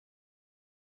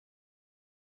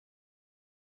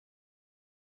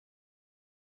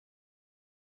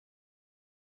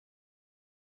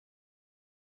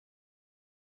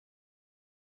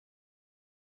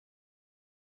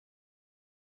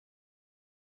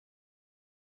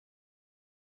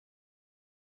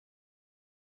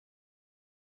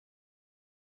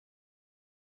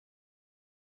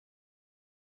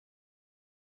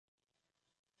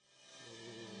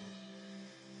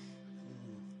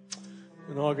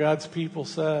And all God's people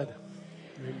said,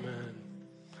 amen.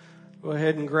 Go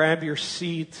ahead and grab your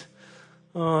seat.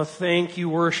 Oh, thank you,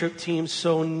 worship team.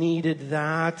 So needed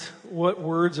that. What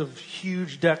words of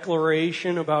huge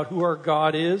declaration about who our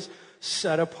God is.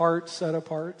 Set apart, set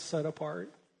apart, set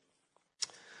apart.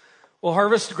 Well,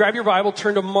 Harvest, grab your Bible,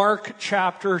 turn to Mark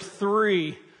chapter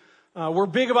 3. We're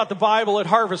big about the Bible at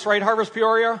Harvest, right? Harvest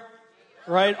Peoria?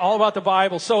 Right? All about the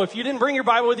Bible. So if you didn't bring your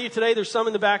Bible with you today, there's some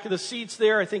in the back of the seats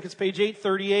there. I think it's page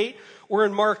 838. We're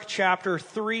in Mark chapter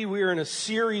 3. We are in a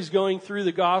series going through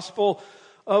the Gospel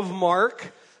of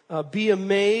Mark. Be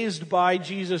amazed by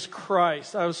Jesus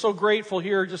Christ. I was so grateful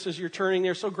here, just as you're turning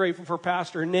there, so grateful for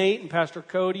Pastor Nate and Pastor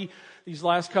Cody these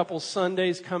last couple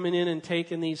Sundays coming in and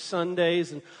taking these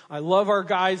Sundays. And I love our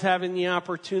guys having the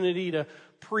opportunity to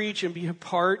preach and be a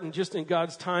part, and just in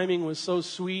God's timing was so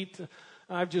sweet.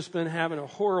 I've just been having a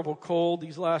horrible cold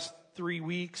these last 3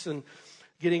 weeks and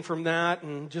getting from that,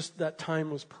 and just that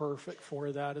time was perfect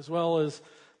for that, as well as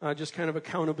just kind of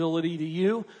accountability to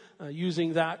you,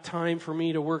 using that time for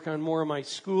me to work on more of my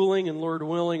schooling, and Lord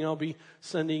willing, I'll be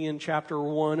sending in chapter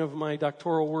 1 of my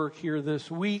doctoral work here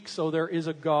this week, so there is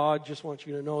a God, just want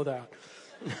you to know that.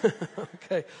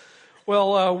 Okay.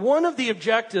 Well, one of the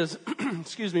objectives,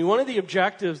 one of the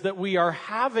objectives that we are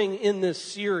having in this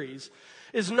series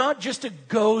is not just to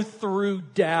go through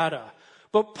data,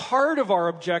 but part of our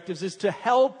objectives is to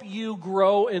help you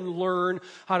grow and learn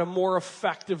how to more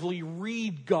effectively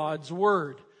read God's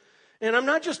Word. And I'm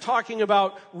not just talking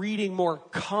about reading more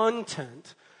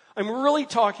content. I'm really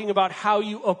talking about how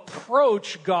you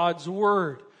approach God's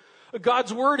Word.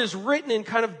 God's Word is written in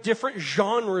kind of different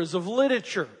genres of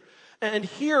literature. And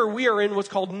here we are in what's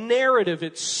called narrative.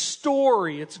 It's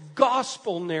story. It's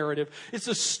gospel narrative. It's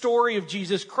the story of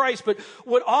Jesus Christ. But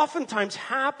what oftentimes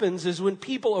happens is when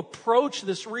people approach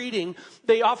this reading,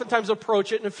 they oftentimes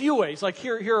approach it in a few ways. Like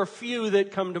here are a few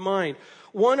that come to mind.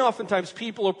 One, oftentimes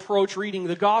people approach reading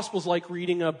the Gospels like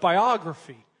reading a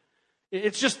biography.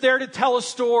 It's just there to tell a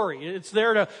story. It's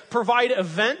there to provide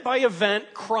event by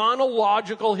event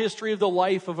chronological history of the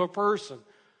life of a person.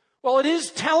 Well, it is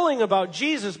telling about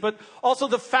Jesus, but also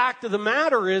the fact of the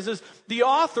matter is the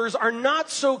authors are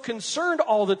not so concerned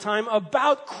all the time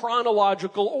about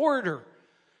chronological order.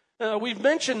 We've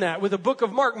mentioned that with the book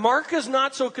of Mark. Mark is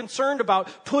not so concerned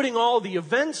about putting all the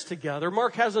events together.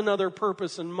 Mark has another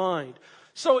purpose in mind.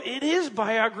 So it is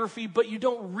biography, but you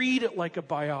don't read it like a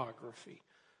biography.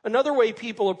 Another way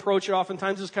people approach it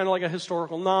oftentimes is kind of like a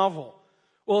historical novel.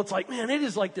 Well, it's like, man, it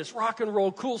is like this rock and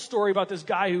roll cool story about this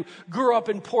guy who grew up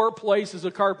in poor place as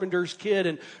a carpenter's kid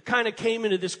and kind of came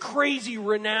into this crazy,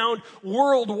 renowned,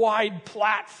 worldwide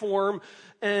platform.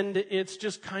 And it's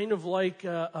just kind of like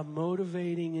a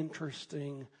motivating,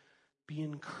 interesting, be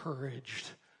encouraged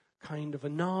kind of a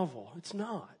novel. It's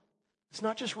not. It's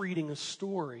not just reading a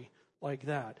story like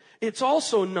that. It's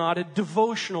also not a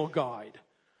devotional guide.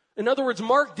 In other words,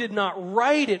 Mark did not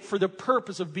write it for the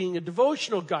purpose of being a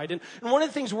devotional guide. And one of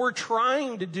the things we're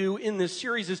trying to do in this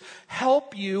series is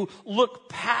help you look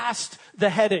past the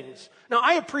headings. Now,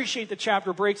 I appreciate the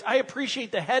chapter breaks. I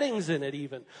appreciate the headings in it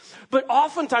even. But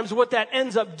oftentimes what that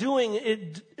ends up doing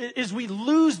is we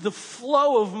lose the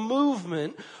flow of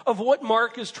movement of what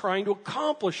Mark is trying to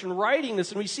accomplish in writing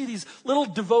this. And we see these little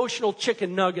devotional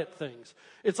chicken nugget things.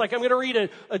 It's like I'm going to read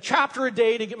a chapter a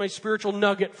day to get my spiritual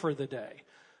nugget for the day.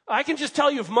 I can just tell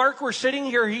you, if Mark were sitting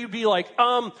here, he'd be like,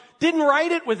 didn't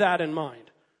write it with that in mind.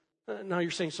 Now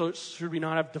you're saying, so should we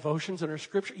not have devotions in our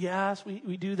scripture? Yes,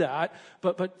 we do that,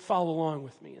 but follow along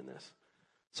with me in this.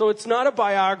 So it's not a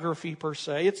biography per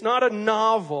se. It's not a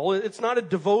novel. It's not a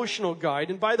devotional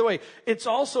guide. And by the way, it's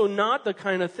also not the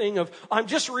kind of thing of, I'm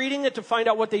just reading it to find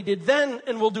out what they did then,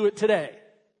 and we'll do it today.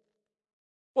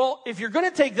 Well, if you're going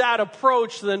to take that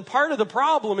approach, then part of the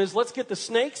problem is let's get the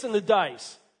snakes and the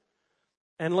dice.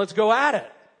 And let's go at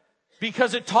it.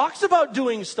 Because it talks about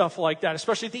doing stuff like that,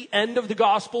 especially at the end of the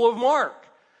Gospel of Mark.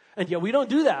 And yet we don't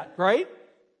do that, right?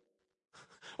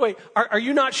 Wait, are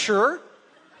you not sure?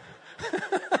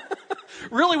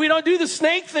 Really, we don't do the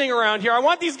snake thing around here. I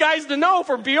want these guys to know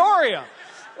from Peoria.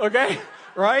 Okay?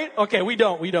 Right? Okay, we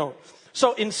don't.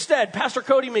 So instead, Pastor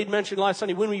Cody made mention last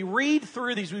Sunday, when we read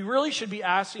through these, we really should be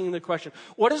asking the question,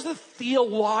 what is the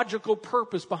theological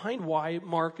purpose behind why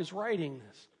Mark is writing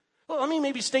this? Well, let me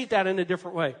maybe state that in a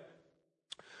different way.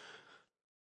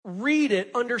 Read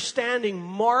it understanding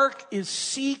Mark is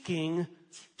seeking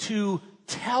to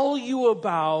tell you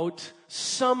about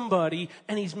somebody,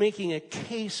 and he's making a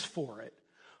case for it.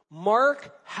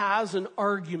 Mark has an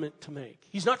argument to make.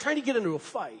 He's not trying to get into a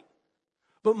fight.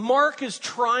 But Mark is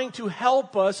trying to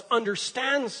help us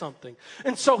understand something.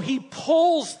 And so he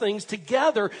pulls things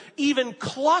together, even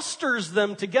clusters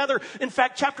them together. In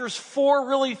fact, chapters 4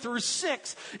 really through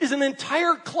 6 is an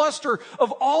entire cluster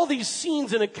of all these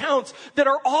scenes and accounts that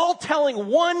are all telling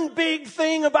one big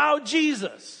thing about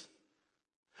Jesus.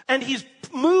 And he's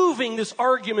moving this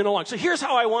argument along. So here's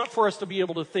how I want for us to be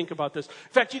able to think about this.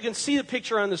 In fact, you can see the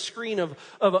picture on the screen of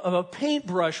a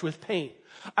paintbrush with paint.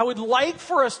 I would like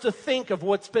for us to think of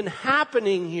what's been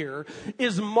happening here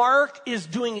is Mark is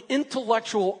doing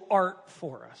intellectual art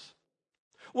for us.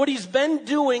 What he's been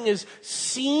doing is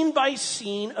scene by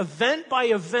scene, event by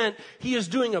event, he is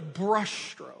doing a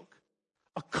brush stroke,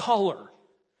 a color,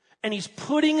 and he's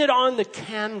putting it on the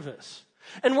canvas.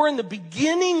 And we're in the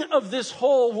beginning of this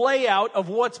whole layout of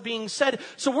what's being said.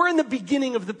 So we're in the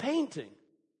beginning of the painting.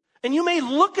 And you may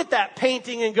look at that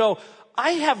painting and go,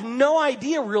 I have no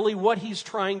idea really what he's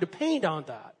trying to paint on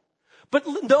that.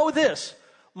 But know this,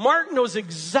 Mark knows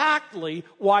exactly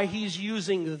why he's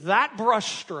using that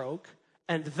brush stroke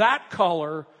and that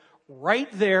color right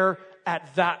there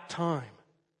at that time.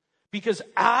 Because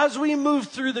as we move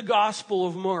through the Gospel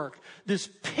of Mark, this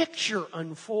picture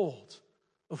unfolds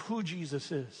of who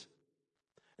Jesus is.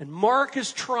 And Mark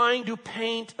is trying to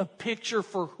paint a picture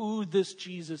for who this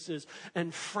Jesus is.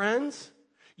 And friends,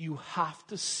 you have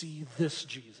to see this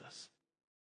Jesus.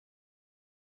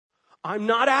 I'm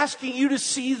not asking you to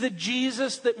see the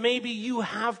Jesus that maybe you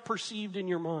have perceived in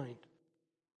your mind.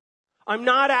 I'm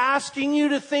not asking you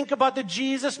to think about the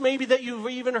Jesus maybe that you've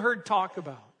even heard talk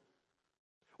about.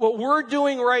 What we're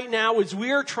doing right now is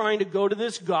we're trying to go to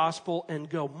this gospel and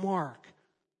go, Mark,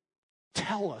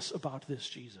 tell us about this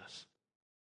Jesus.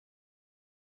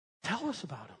 Tell us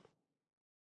about him.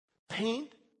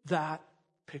 Paint that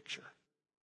picture.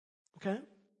 Okay?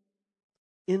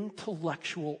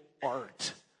 Intellectual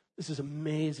art. This is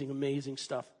amazing, amazing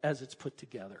stuff as it's put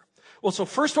together. Well, so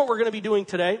first what we're going to be doing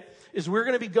today is we're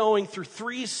going to be going through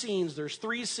 3 scenes. There's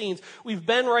 3 scenes. We've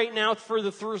been right now for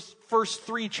the first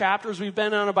 3 chapters, we've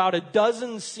been on about a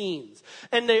dozen scenes.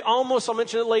 And they almost, I'll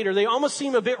mention it later, they almost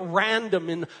seem a bit random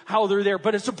in how they're there,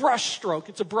 but it's a brush stroke.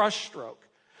 It's a brush stroke.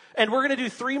 And we're going to do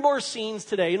 3 more scenes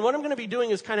today. And what I'm going to be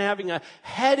doing is kind of having a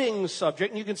heading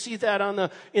subject. And you can see that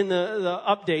in the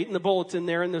update, in the bulletin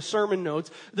there, in the sermon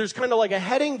notes. There's kind of like a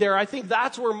heading there. I think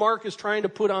that's where Mark is trying to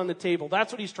put on the table.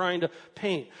 That's what he's trying to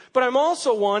paint. But I'm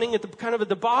also wanting at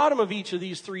the bottom of each of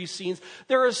these 3 scenes,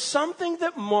 there is something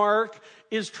that Mark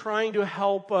is trying to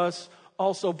help us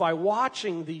also by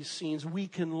watching these scenes we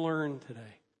can learn today.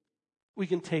 We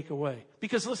can take away.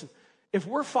 Because listen, if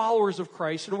we're followers of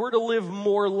Christ and we're to live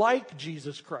more like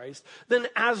Jesus Christ, then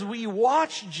as we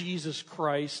watch Jesus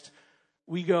Christ,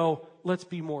 we go, let's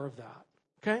be more of that.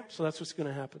 Okay? So that's what's going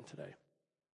to happen today.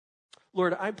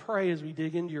 Lord, I pray as we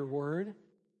dig into your word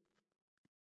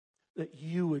that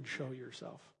you would show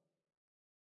yourself.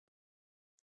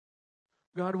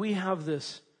 God, we have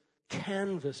this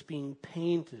canvas being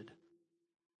painted.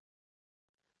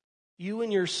 You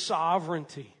in your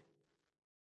sovereignty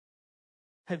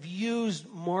have used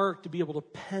Mark to be able to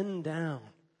pen down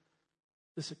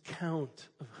this account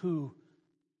of who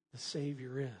the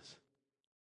Savior is.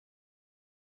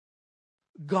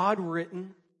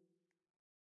 God-written,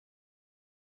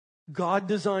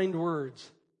 God-designed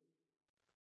words,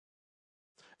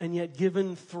 and yet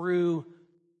given through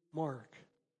Mark.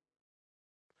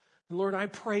 And Lord, I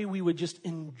pray we would just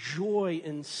enjoy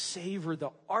and savor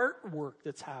the artwork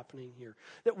that's happening here.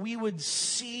 That we would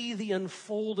see the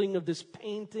unfolding of this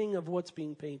painting of what's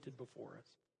being painted before us.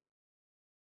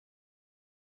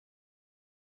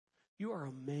 You are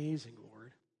amazing,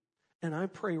 Lord. And I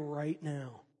pray right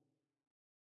now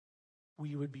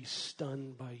we would be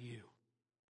stunned by you.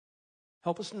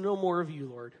 Help us to know more of you,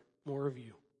 Lord. More of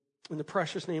you. In the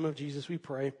precious name of Jesus we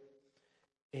pray.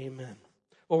 Amen.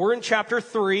 Well, we're in chapter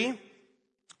 3.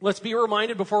 Let's be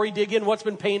reminded before we dig in what's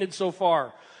been painted so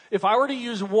far. If I were to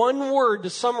use one word to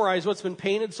summarize what's been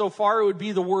painted so far, it would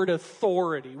be the word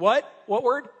authority. What? What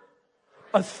word?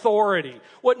 Authority.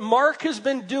 What Mark has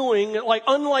been doing,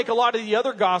 unlike a lot of the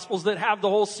other Gospels that have the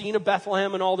whole scene of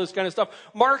Bethlehem and all this kind of stuff,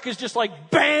 Mark is just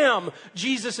like, bam,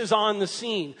 Jesus is on the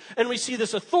scene. And we see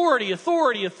this authority. And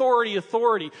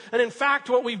in fact,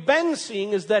 what we've been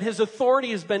seeing is that his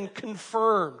authority has been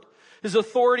confirmed. His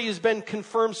authority has been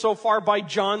confirmed so far by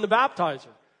John the Baptizer.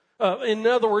 In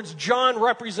other words, John,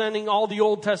 representing all the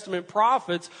Old Testament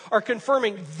prophets, are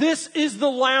confirming this is the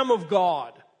Lamb of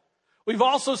God. We've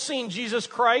also seen Jesus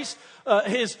Christ,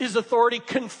 his authority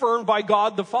confirmed by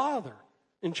God the Father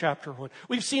in chapter 1.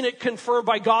 We've seen it confirmed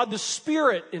by God the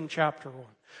Spirit in chapter 1.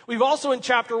 We've also in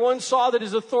chapter 1 saw that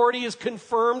his authority is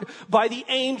confirmed by the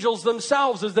angels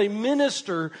themselves as they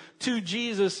minister to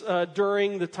Jesus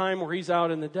during the time where he's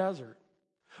out in the desert.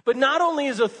 But not only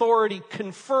is authority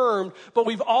confirmed, but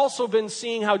we've also been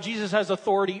seeing how Jesus has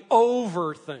authority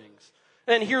over things.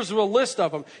 And here's a list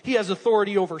of them. He has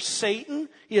authority over Satan.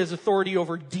 He has authority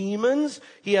over demons.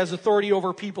 He has authority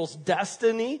over people's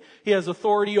destiny. He has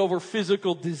authority over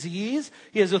physical disease.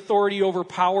 He has authority over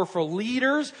powerful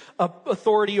leaders,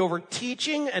 authority over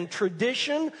teaching and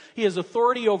tradition. He has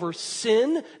authority over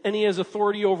sin, and he has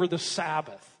authority over the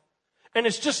Sabbath. And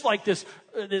it's just like this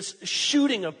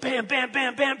shooting of bam, bam,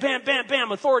 bam, bam, bam, bam,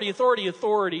 bam,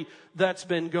 authority that's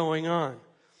been going on.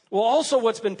 Well, also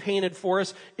what's been painted for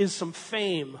us is some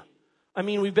fame. I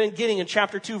mean, we've been getting in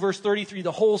chapter 2, verse 33,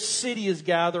 the whole city is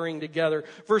gathering together.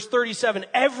 Verse 37,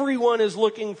 everyone is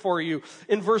looking for you.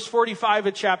 In verse 45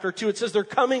 of chapter 2, it says they're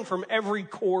coming from every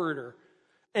corridor.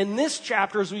 In this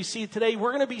chapter, as we see today,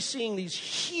 we're going to be seeing these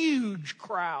huge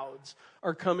crowds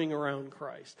are coming around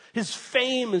Christ. His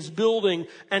fame is building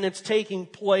and it's taking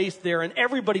place there, and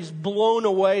everybody's blown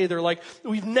away. They're like,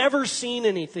 we've never seen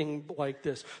anything like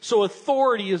this. So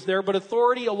authority is there, but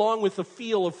authority along with the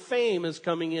feel of fame is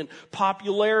coming in,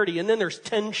 popularity, and then there's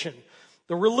tension.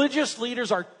 The religious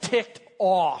leaders are ticked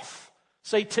off.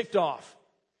 Say ticked off.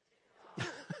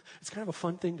 It's kind of a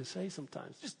fun thing to say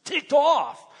sometimes. Just ticked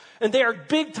off. And they are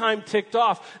big time ticked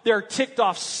off. They're ticked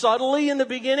off subtly in the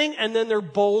beginning, and then they're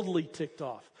boldly ticked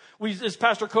off. As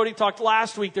Pastor Cody talked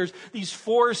last week, there's these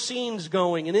 4 scenes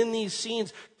going. And in these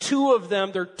scenes, 2 of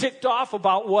them, they're ticked off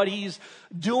about what he's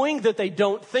doing that they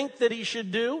don't think that he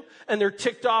should do. And they're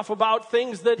ticked off about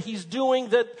things that he's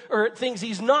doing or things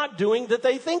he's not doing that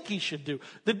they think he should do.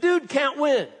 The dude can't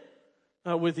win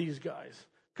with these guys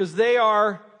because they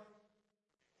are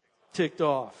ticked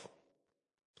off.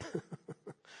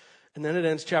 And then it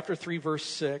ends, chapter 3, verse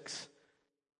 6.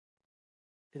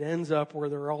 It ends up where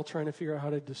they're all trying to figure out how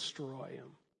to destroy him.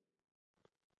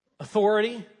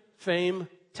 Authority, fame,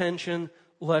 tension.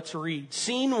 Let's read.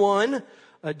 Scene 1,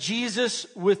 Jesus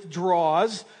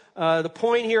withdraws. The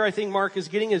point here I think Mark is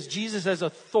getting is Jesus has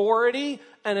authority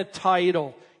and a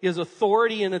title. He has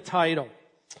authority and a title.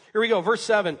 Here we go, verse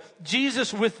 7.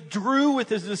 Jesus withdrew with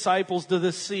his disciples to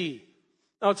the sea.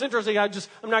 Now, it's interesting. I'm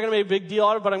not going to make a big deal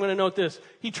out of it, but I'm going to note this.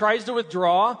 He tries to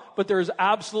withdraw, but there is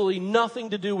absolutely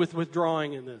nothing to do with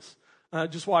withdrawing in this.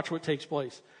 Just watch what takes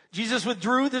place. Jesus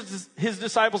withdrew his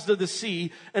disciples to the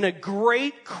sea, and a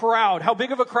great crowd, how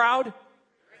big of a crowd?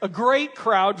 A great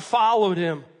crowd followed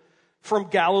him from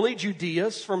Galilee, Judea,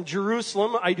 from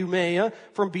Jerusalem, Idumea,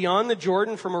 from beyond the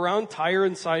Jordan, from around Tyre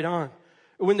and Sidon.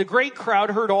 When the great crowd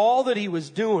heard all that he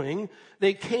was doing,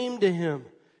 they came to him.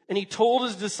 And he told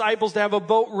his disciples to have a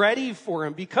boat ready for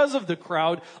him because of the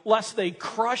crowd, lest they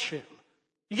crush him.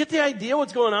 You get the idea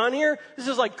what's going on here? This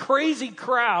is like crazy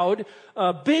crowd,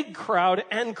 big crowd,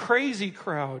 and crazy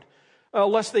crowd,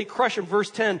 lest they crush him.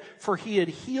 Verse 10, for he had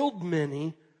healed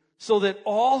many, so that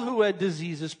all who had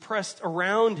diseases pressed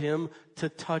around him to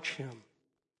touch him.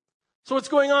 So what's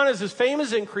going on is his fame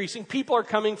is increasing. People are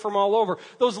coming from all over.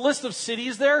 Those list of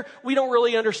cities there, we don't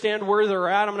really understand where they're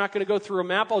at. I'm not going to go through a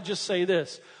map. I'll just say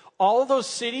this. All of those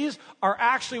cities are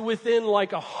actually within like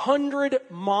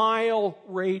 100-mile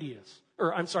radius.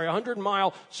 Or,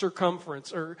 100-mile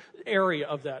circumference or area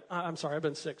of that. I'm sorry, I've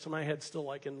been sick, so my head's still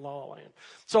like in La La Land.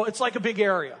 So it's like a big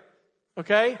area.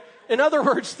 Okay? In other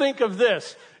words, think of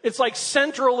this. It's like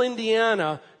central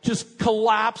Indiana just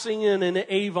collapsing in an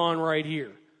Avon right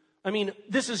here. I mean,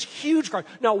 this is huge crowd.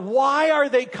 Now, why are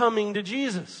they coming to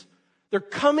Jesus? They're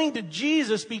coming to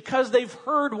Jesus because they've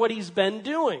heard what he's been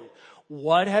doing.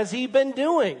 What has he been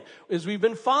doing? As we've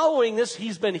been following this,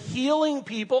 he's been healing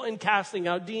people and casting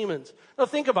out demons. Now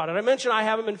think about it. I mentioned I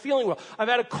haven't been feeling well. I've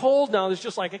had a cold now that's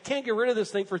just like, I can't get rid of this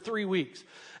thing for 3 weeks.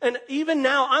 And even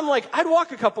now, I'm like, I'd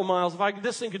walk a couple miles if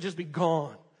this thing could just be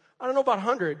gone. I don't know about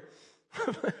 100,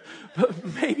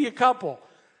 but maybe a couple.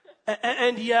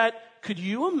 And yet, could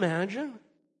you imagine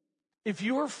if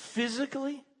you were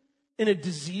physically in a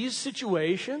disease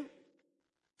situation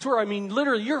to where,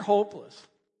 literally you're hopeless?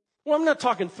 Well, I'm not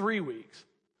talking 3 weeks.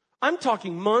 I'm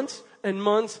talking months and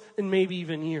months and maybe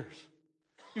even years.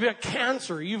 You've got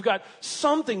cancer. You've got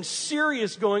something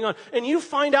serious going on. And you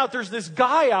find out there's this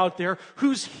guy out there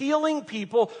who's healing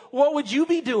people. What would you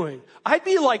be doing? I'd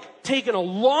be like taking a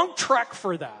long trek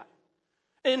for that.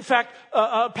 In fact,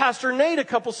 Pastor Nate a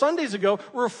couple Sundays ago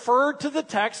referred to the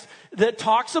text that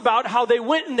talks about how they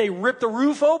went and they ripped the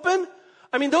roof open.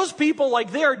 Those people,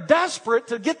 they are desperate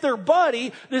to get their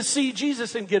buddy to see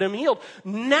Jesus and get him healed.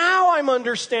 Now I'm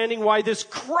understanding why this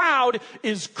crowd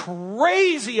is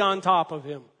crazy on top of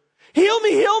him. Heal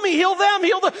me, heal them,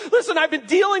 heal them. Listen, I've been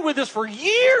dealing with this for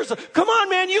years. Come on,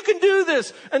 man, you can do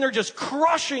this. And they're just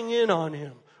crushing in on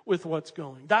him with what's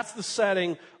going. That's the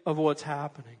setting of what's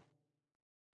happening.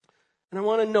 And I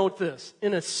want to note this.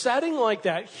 In a setting like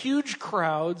that, huge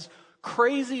crowds,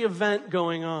 crazy event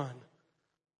going on,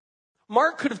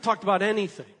 Mark could have talked about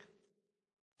anything.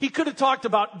 He could have talked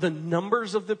about the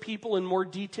numbers of the people in more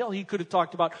detail. He could have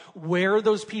talked about where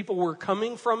those people were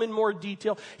coming from in more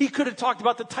detail. He could have talked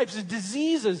about the types of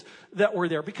diseases that were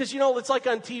there. Because, it's like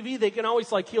on TV, they can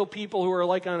always heal people who are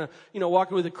on a,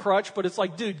 walking with a crutch. But it's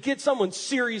like, dude, get someone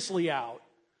seriously out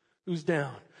who's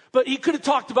down. But he could have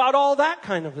talked about all that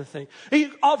kind of a thing.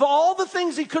 Of all the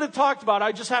things he could have talked about,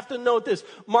 I just have to note this.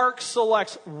 Mark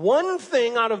selects one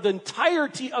thing out of the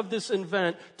entirety of this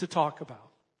event to talk about.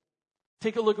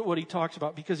 Take a look at what he talks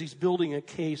about because he's building a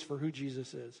case for who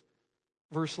Jesus is.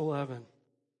 Verse 11.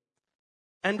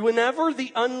 And whenever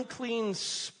the unclean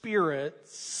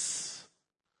spirits,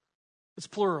 it's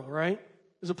plural, right?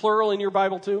 Is it plural in your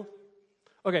Bible too?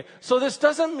 Okay, so this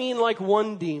doesn't mean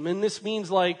one demon. This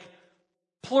means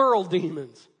plural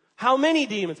demons. How many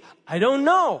demons? I don't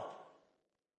know.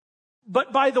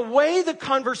 But by the way the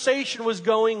conversation was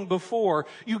going before,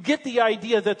 you get the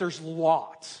idea that there's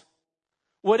lots.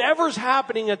 Whatever's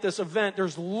happening at this event,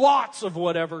 there's lots of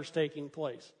whatever's taking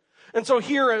place. And so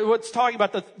here, what's talking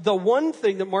about the one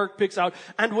thing that Mark picks out,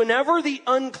 and whenever the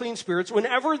unclean spirits,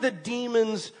 whenever the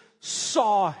demons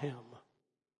saw him,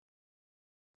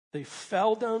 they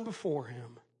fell down before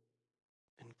him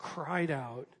and cried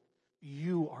out,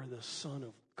 "You are the Son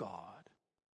of God."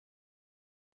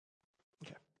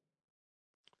 Okay.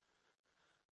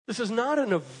 This is not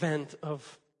an event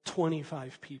of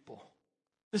 25 people.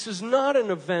 This is not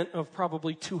an event of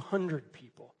probably 200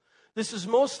 people. This is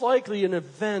most likely an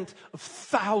event of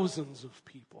thousands of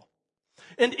people.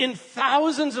 And in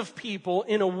thousands of people,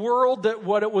 in a world that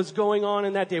what it was going on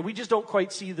in that day, we just don't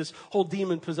quite see this whole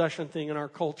demon possession thing in our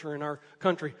culture, in our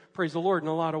country. Praise the Lord in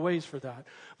a lot of ways for that.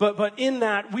 But in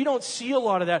that, we don't see a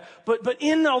lot of that. But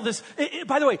in all this,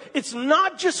 by the way, it's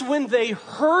not just when they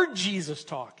heard Jesus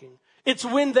talking. It's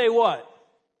when they what?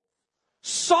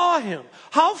 Saw him.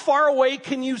 How far away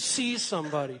can you see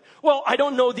somebody? Well, I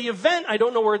don't know the event. I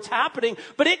don't know where it's happening,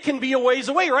 but it can be a ways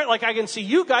away, right? Like I can see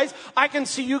you guys. I can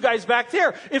see you guys back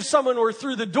there. If someone were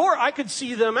through the door, I could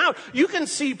see them out. You can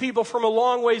see people from a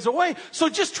long ways away. So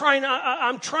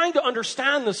I'm trying to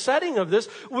understand the setting of this.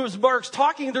 As Mark's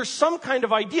talking, there's some kind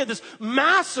of idea. This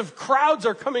massive crowds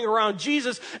are coming around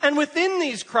Jesus. And within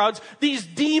these crowds, these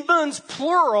demons,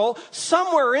 plural,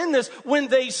 somewhere in this, when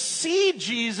they see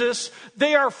Jesus,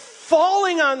 they are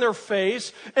falling on their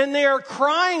face and they are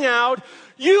crying out,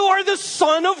 "You are the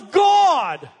Son of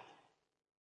God."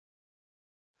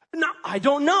 Now, I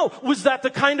don't know. Was that the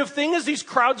kind of thing as these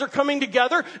crowds are coming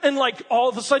together and all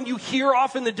of a sudden you hear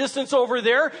off in the distance over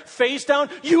there, face down,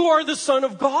 "You are the Son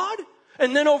of God"?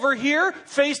 And then over here,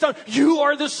 face down, "You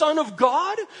are the Son of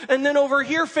God"? And then over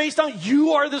here, face down,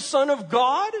 "You are the Son of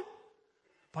God"?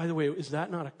 By the way, is that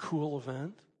not a cool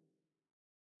event?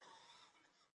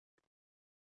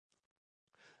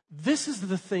 This is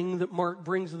the thing that Mark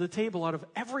brings to the table out of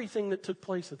everything that took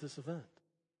place at this event.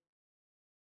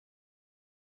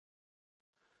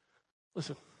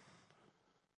 Listen,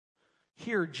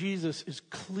 here Jesus is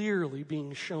clearly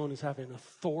being shown as having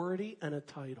authority and a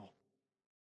title.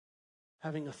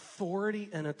 Having authority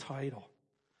and a title.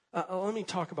 Let me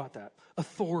talk about that.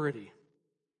 Authority.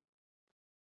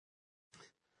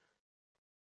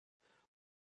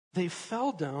 They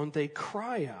fell down, they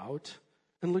cry out,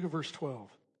 and look at verse 12.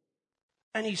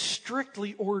 And he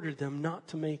strictly ordered them not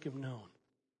to make him known.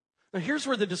 Now here's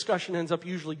where the discussion ends up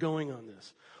usually going on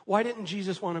this. Why didn't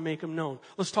Jesus want to make him known?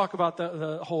 Let's talk about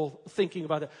the whole thinking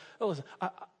about that. Oh, listen,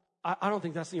 I don't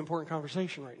think that's the important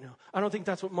conversation right now. I don't think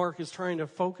that's what Mark is trying to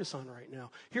focus on right now.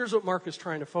 Here's what Mark is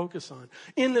trying to focus on.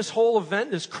 In this whole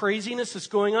event, this craziness that's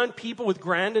going on, people with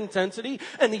grand intensity,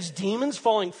 and these demons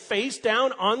falling face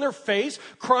down on their face,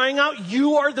 crying out,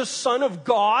 "You are the Son of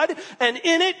God." And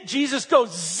in it, Jesus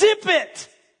goes, "Zip it!"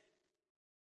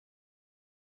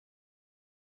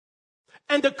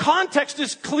 And the context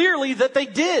is clearly that they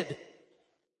did.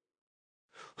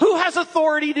 Who has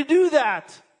authority to do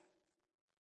that?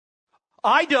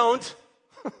 I don't.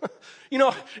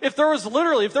 If there was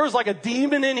a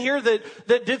demon in here that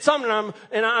did something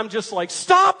and I'm just like,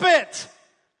 "Stop it!"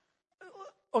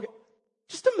 Okay,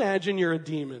 just imagine you're a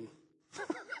demon.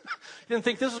 You didn't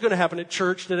think this was going to happen at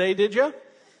church today, did you?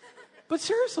 But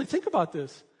seriously, think about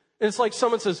this. And it's like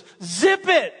someone says, "Zip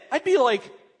it!" I'd be like,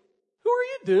 "Who are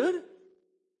you, dude?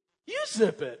 You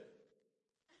zip it."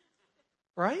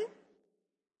 Right?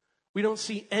 We don't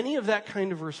see any of that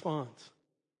kind of response.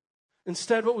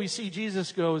 Instead, what we see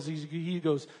Jesus go is he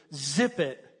goes, zip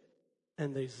it,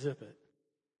 and they zip it.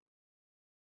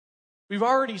 We've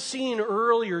already seen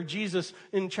earlier Jesus,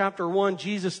 in chapter 1,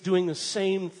 Jesus doing the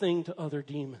same thing to other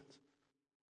demons.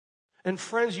 And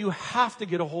friends, you have to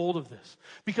get a hold of this,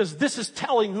 because this is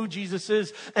telling who Jesus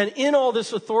is. And in all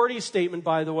this authority statement,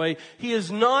 by the way, he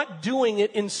is not doing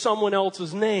it in someone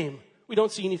else's name. We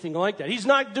don't see anything like that. He's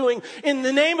not doing, in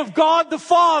the name of God the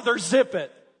Father, zip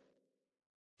it.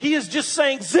 He is just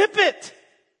saying, zip it.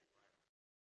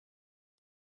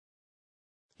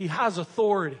 He has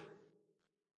authority.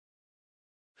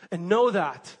 And know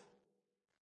that.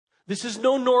 This is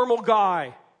no normal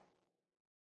guy.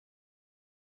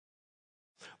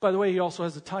 By the way, he also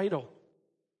has a title.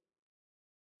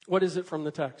 What is it from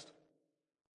the text?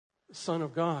 Son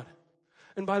of God.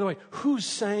 And by the way, who's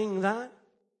saying that?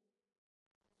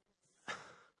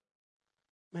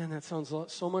 Man, that sounds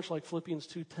so much like Philippians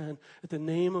 2:10. At the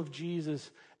name of Jesus,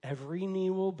 every knee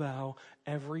will bow,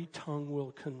 every tongue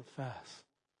will confess.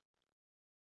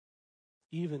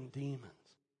 Even demons.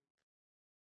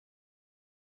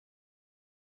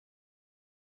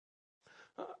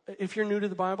 If you're new to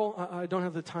the Bible, I don't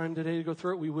have the time today to go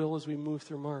through it. We will as we move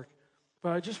through Mark.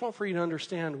 But I just want for you to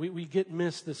understand, we get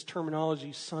missed this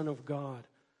terminology, Son of God.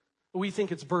 We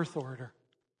think it's birth order.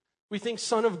 We think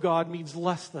Son of God means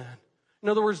less than. In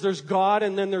other words, there's God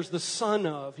and then there's the Son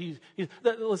of.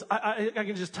 I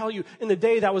can just tell you, in the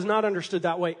day that was not understood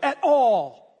that way at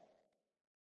all.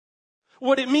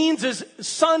 What it means is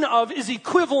Son of is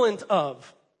equivalent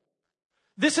of.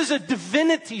 This is a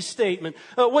divinity statement.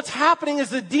 What's happening is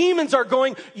the demons are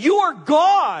going, you are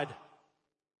God.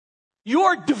 You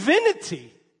are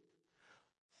divinity.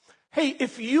 Hey,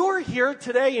 if you're here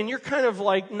today and you're kind of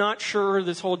like not sure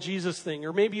this whole Jesus thing,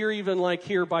 or maybe you're even like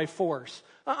here by force,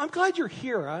 I'm glad you're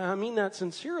here. I mean that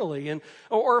sincerely.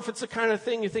 Or if it's the kind of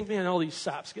thing you think, man, all these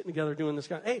saps getting together doing this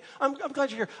kind of, hey, I'm glad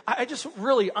you're here. I just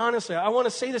really, honestly, I want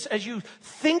to say this as you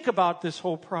think about this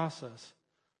whole process.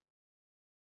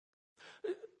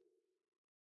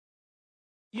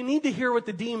 You need to hear what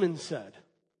the demons said.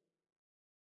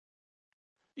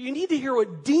 You need to hear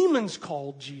what demons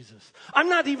called Jesus. I'm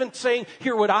not even saying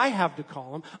hear what I have to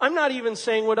call him. I'm not even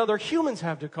saying what other humans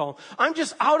have to call him. I'm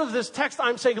just out of this text,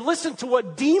 I'm saying listen to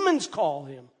what demons call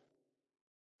him.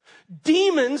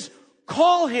 Demons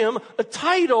call him a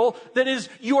title that is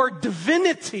your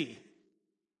divinity.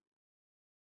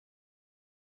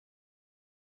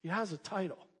 He has a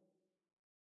title.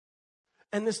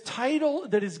 And this title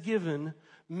that is given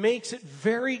makes it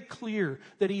very clear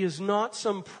that he is not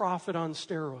some prophet on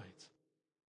steroids.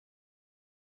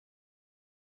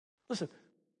 Listen,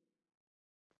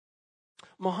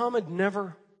 Muhammad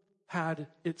never had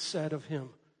it said of him,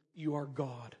 you are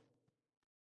God.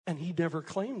 And he never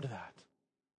claimed that.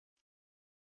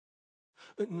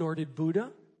 Nor did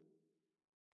Buddha,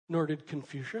 nor did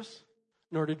Confucius,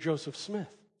 nor did Joseph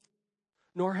Smith,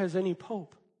 nor has any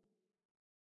pope.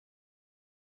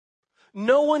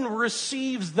 No one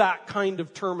receives that kind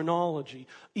of terminology,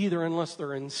 either unless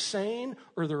they're insane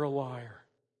or they're a liar.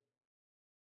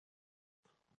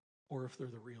 Or if they're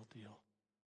the real deal.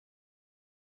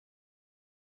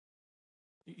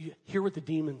 You hear what the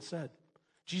demon said.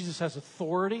 Jesus has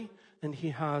authority and he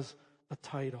has a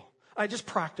title. Just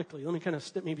practically, let me kind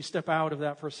of maybe step out of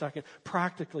that for a second.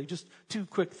 Practically, just two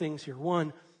quick things here.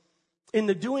 One, in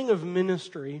the doing of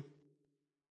ministry,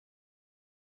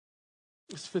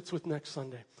 this fits with next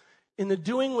Sunday. In the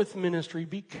doing with ministry,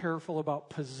 be careful about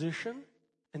position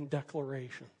and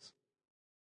declarations.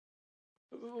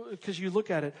 Because you look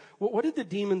at it, what did the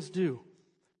demons do?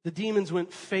 The demons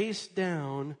went face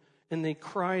down and they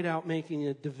cried out, making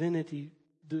a divinity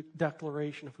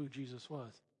declaration of who Jesus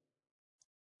was.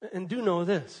 And do know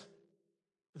this,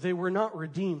 they were not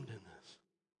redeemed in this.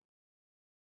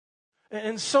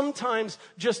 And sometimes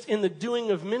just in the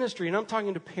doing of ministry, and I'm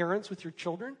talking to parents with your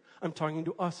children, I'm talking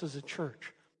to us as a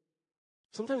church.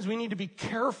 Sometimes we need to be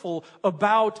careful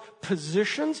about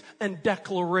positions and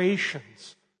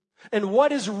declarations. And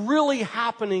what is really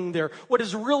happening there, what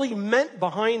is really meant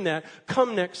behind that,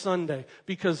 come next Sunday.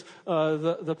 Because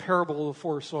the parable of the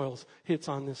four soils hits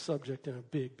on this subject in a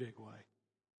big, big way.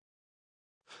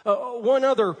 One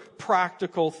other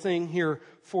practical thing here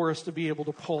for us to be able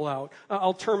to pull out.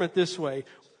 I'll term it this way.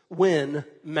 When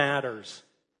matters.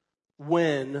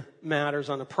 When matters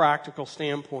on a practical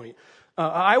standpoint.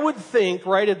 I would think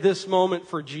right at this moment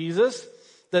for Jesus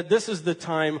that this is the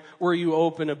time where you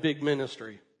open a big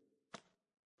ministry.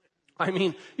 I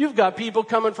mean, you've got people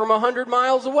coming from 100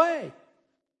 miles away.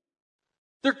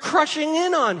 They're crushing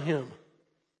in on him.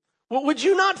 Well, would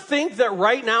you not think that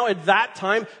right now at that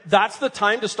time, that's the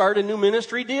time to start a new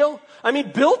ministry deal? I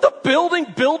mean, build the building,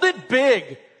 build it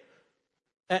big,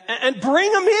 and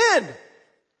bring them in.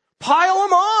 Pile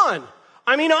them on.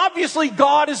 I mean, obviously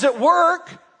God is at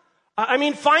work. I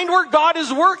mean, find where God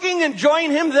is working and join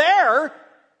Him there.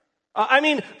 I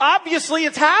mean, obviously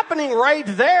it's happening right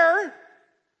there.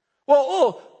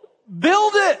 Well,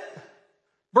 build it.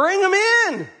 Bring them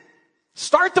in.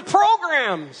 Start the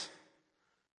programs.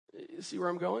 You see where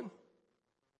I'm going?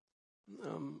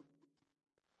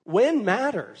 When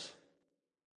matters.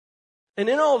 And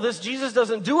in all this, Jesus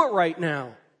doesn't do it right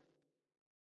now.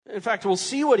 In fact, we'll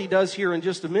see what He does here in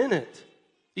just a minute.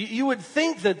 You would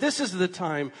think that this is the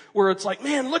time where it's like,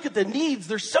 man, look at the needs.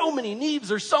 There's so many needs.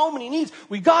 There's so many needs.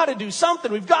 We've got to do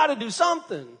something. We've got to do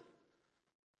something.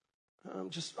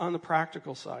 Just on the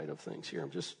practical side of things here,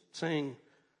 I'm just saying,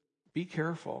 be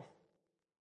careful.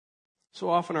 So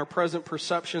often our present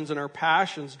perceptions and our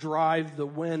passions drive the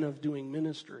when of doing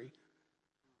ministry.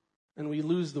 And we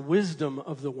lose the wisdom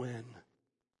of the when.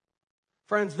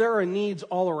 Friends, there are needs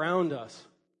all around us.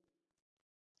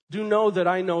 Do know that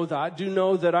I know that. Do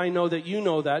know that I know that you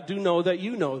know that. Do know that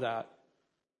you know that.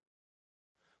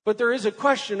 But there is a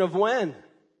question of when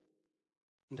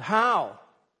and how.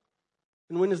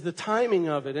 And when is the timing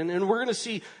of it? And we're going to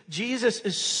see Jesus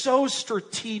is so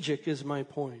strategic, is my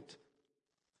point.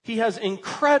 He has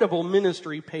incredible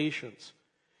ministry patience.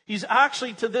 He's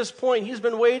actually, to this point, he's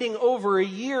been waiting over a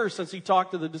year since he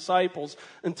talked to the disciples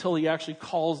until he actually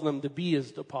calls them to be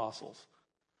his apostles.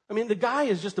 I mean, the guy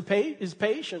is just is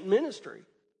patient ministry.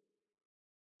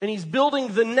 And he's building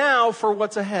the now for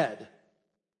what's ahead.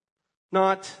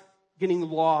 Not getting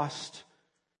lost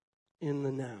in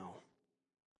the now.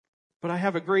 But I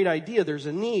have a great idea. There's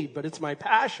a need, but it's my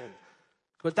passion.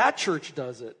 But that church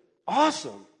does it.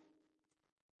 Awesome.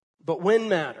 But when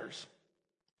matters.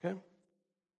 Okay?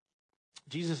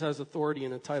 Jesus has authority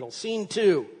and a title. Scene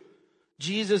 2.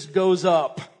 Jesus goes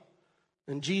up.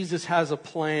 And Jesus has a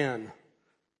plan.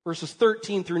 Verses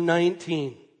 13 through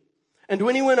 19. And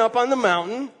when he went up on the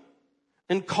mountain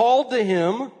and called to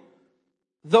him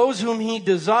those whom he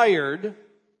desired.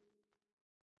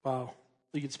 Wow,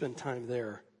 we could spend time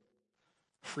there.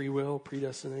 Free will,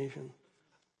 predestination.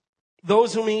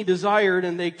 Those whom he desired,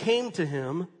 and they came to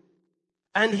him,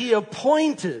 and he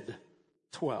appointed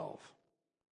 12,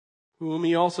 whom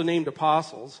he also named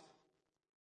apostles.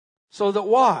 So that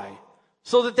why?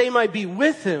 So that they might be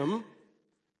with him,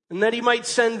 and that he might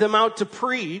send them out to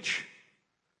preach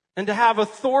and to have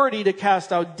authority to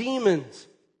cast out demons.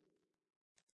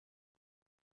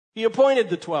 He appointed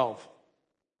the 12.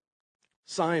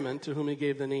 Simon, to whom he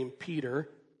gave the name Peter,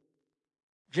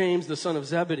 James, the son of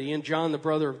Zebedee, and John, the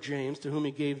brother of James, to whom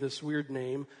he gave this weird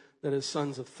name that is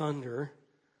sons of thunder,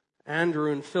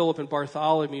 Andrew and Philip and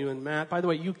Bartholomew and Matt. By the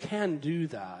way, you can do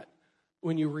that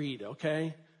when you read,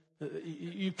 okay?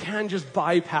 You can just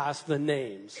bypass the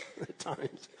names at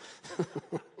times.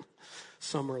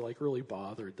 Some are like really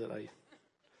bothered that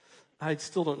I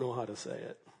still don't know how to say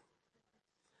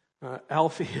it.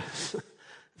 Alphaeus,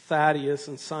 Thaddeus,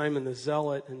 and Simon the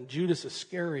Zealot, and Judas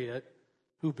Iscariot,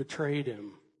 who betrayed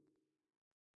him.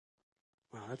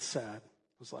 Wow, that's sad,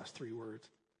 those last 3 words.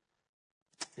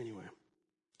 Anyway,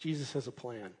 Jesus has a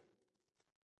plan.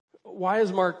 Why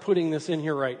is Mark putting this in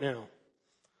here right now?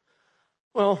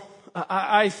 Well,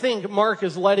 I think Mark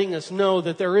is letting us know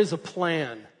that there is a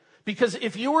plan. Because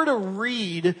if you were to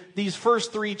read these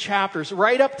first 3 chapters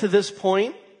right up to this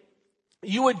point,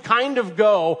 you would kind of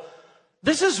go,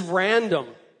 this is random.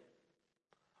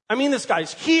 I mean, this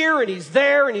guy's here and he's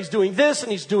there and he's doing this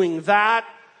and he's doing that.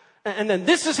 And then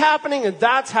this is happening and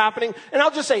that's happening. And I'll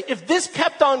just say, if this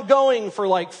kept on going for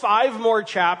like 5 more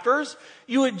chapters,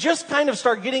 you would just kind of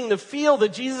start getting the feel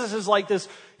that Jesus is like this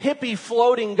hippie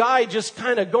floating guy just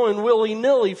kind of going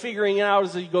willy-nilly, figuring it out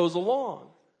as he goes along.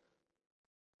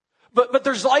 But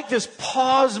there's like this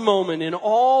pause moment in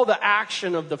all the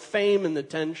action of the fame and the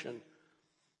tension.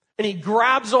 And he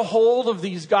grabs a hold of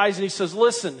these guys and he says,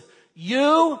 listen,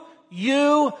 you,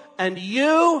 and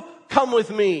you come with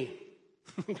me.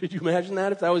 Could you imagine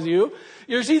that if that was you?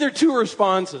 There's either 2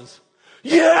 responses.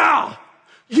 Yeah,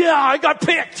 I got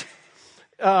picked.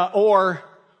 Or,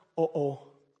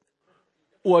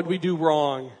 what'd we do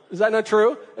wrong? Is that not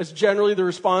true? That's generally the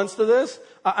response to this.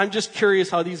 I'm just curious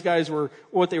how these guys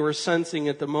what they were sensing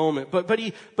at the moment. But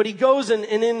he goes and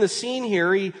in the scene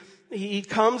here, he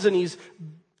comes and he's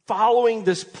following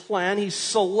this plan. He's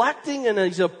selecting and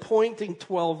he's appointing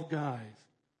 12 guys.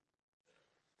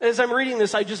 As I'm reading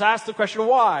this, I just asked the question,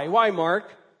 why? Why,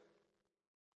 Mark?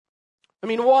 I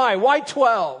mean, why? Why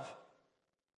 12?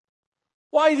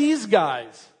 Why these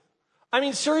guys? I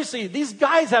mean, seriously, these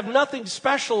guys have nothing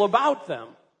special about them.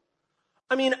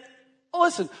 I mean,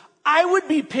 listen, I would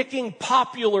be picking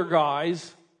popular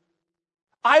guys.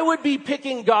 I would be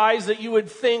picking guys that you would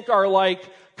think are like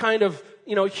kind of,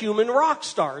 human rock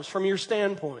stars from your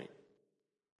standpoint.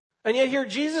 And yet here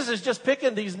Jesus is just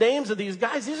picking these names of these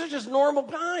guys. These are just normal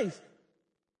guys.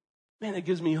 Man, it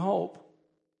gives me hope.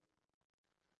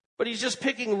 But he's just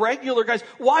picking regular guys.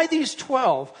 Why these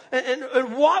 12?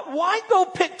 And why go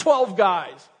pick 12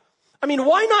 guys? I mean,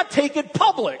 why not take it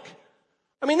public?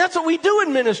 I mean, that's what we do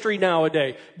in ministry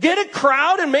nowadays. Get a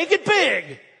crowd and make it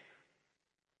big.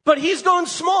 But he's going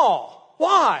small.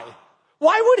 Why?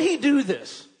 Why would he do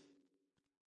this?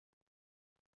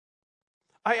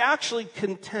 I actually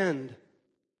contend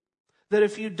that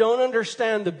if you don't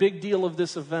understand the big deal of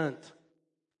this event,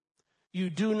 you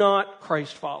do not,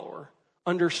 Christ follower,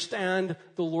 understand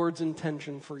the Lord's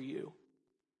intention for you.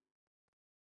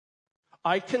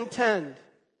 I contend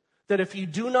that if you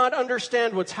do not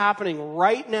understand what's happening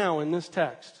right now in this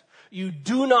text, you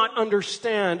do not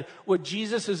understand what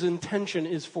Jesus' intention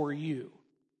is for you.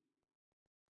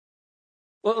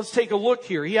 Well, let's take a look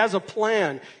here. He has a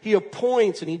plan. He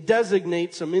appoints and he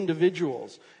designates some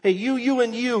individuals. Hey, you,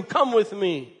 and you, come with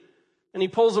me. And he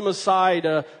pulls them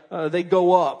aside. They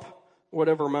go up.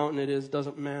 Whatever mountain it is,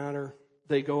 doesn't matter.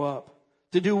 They go up.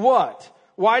 To do what?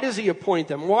 Why does he appoint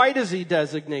them? Why does he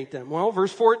designate them? Well,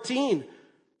 verse 14,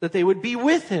 that they would be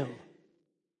with him.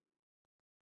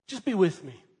 Just be with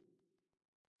me.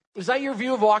 Is that your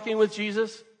view of walking with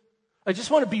Jesus? I just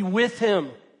want to be with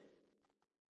him.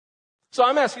 So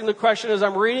I'm asking the question as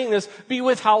I'm reading this, be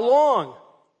with how long?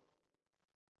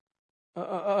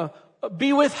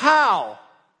 Be with how?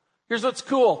 Here's what's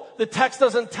cool. The text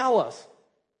doesn't tell us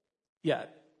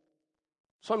yet.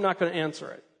 So I'm not going to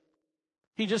answer it.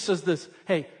 He just says this,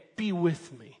 hey, be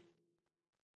with me.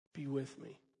 Be with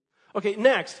me. Okay,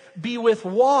 next, be with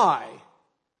why?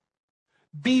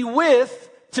 Be with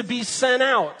to be sent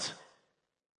out.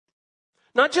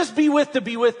 Not just be with to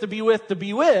be with to be with to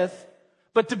be with,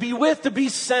 but to be with to be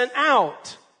sent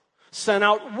out. Sent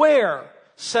out where?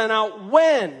 Sent out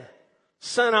when?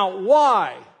 Sent out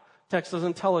why? Text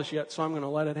doesn't tell us yet, so I'm going to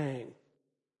let it hang.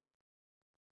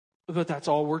 But that's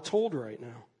all we're told right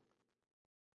now.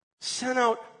 Sent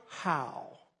out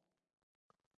how?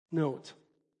 Note,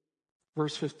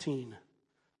 verse 15,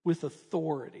 with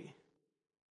authority.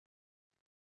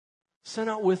 Sent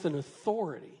out with an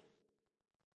authority.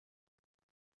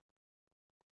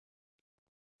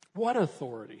 What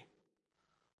authority?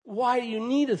 Why do you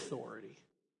need authority?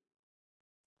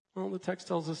 Well, the text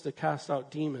tells us to cast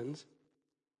out demons.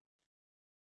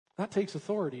 That takes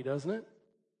authority, doesn't it?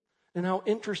 And how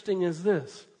interesting is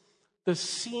this? The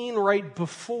scene right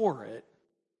before it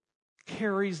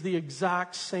carries the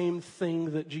exact same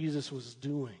thing that Jesus was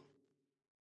doing.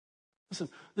 Listen,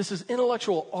 this is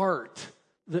intellectual art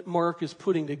that Mark is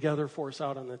putting together for us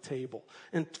out on the table.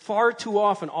 And far too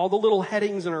often, all the little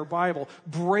headings in our Bible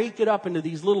break it up into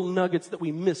these little nuggets that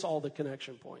we miss all the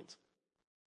connection points.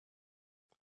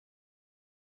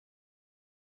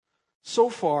 So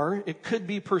far, it could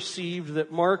be perceived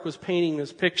that Mark was painting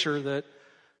this picture that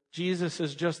Jesus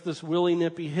is just this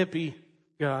willy-nippy hippie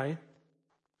guy.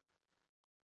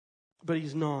 But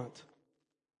he's not.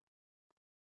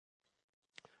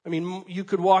 I mean, you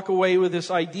could walk away with this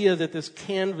idea that this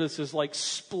canvas is like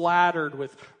splattered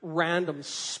with random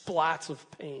splats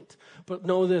of paint. But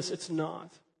know this, it's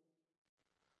not.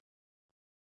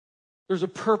 There's a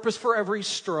purpose for every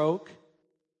stroke,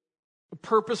 a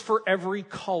purpose for every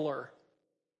color.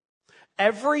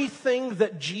 Everything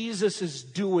that Jesus is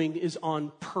doing is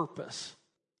on purpose.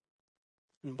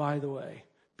 And by the way,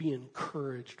 be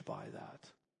encouraged by that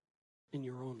in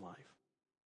your own life.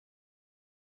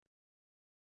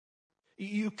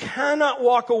 You cannot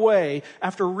walk away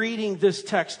after reading this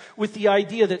text with the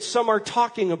idea that some are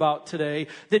talking about today,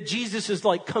 that Jesus is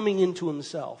like coming into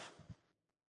himself.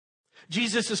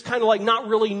 Jesus is kind of like not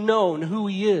really known who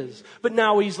he is, but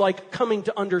now he's like coming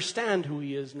to understand who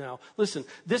he is now. Listen,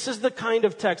 this is the kind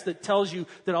of text that tells you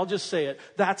that, I'll just say it,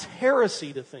 that's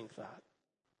heresy to think that.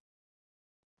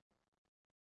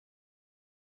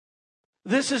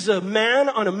 This is a man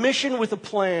on a mission with a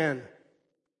plan.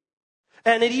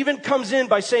 And it even comes in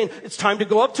by saying, it's time to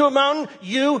go up to a mountain.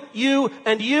 You,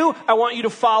 and you. I want you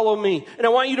to follow me. And I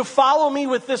want you to follow me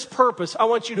with this purpose. I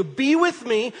want you to be with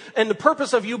me. And the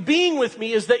purpose of you being with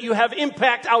me is that you have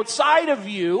impact outside of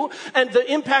you. And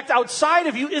the impact outside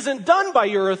of you isn't done by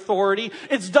your authority.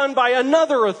 It's done by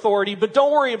another authority. But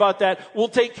don't worry about that. We'll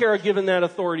take care of giving that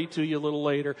authority to you a little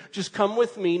later. Just come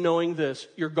with me knowing this.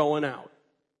 You're going out.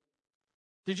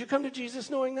 Did you come to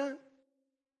Jesus knowing that?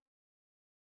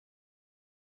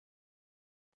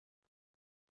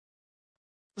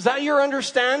 Is that your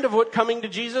understand of what coming to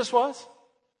Jesus was?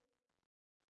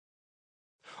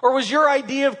 Or was your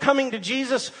idea of coming to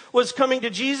Jesus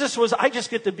was I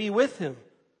just get to be with him.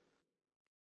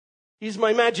 He's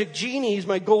my magic genie. He's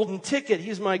my golden ticket.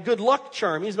 He's my good luck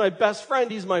charm. He's my best friend.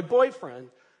 He's my boyfriend.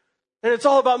 And it's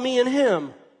all about me and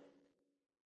him.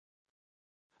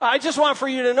 I just want for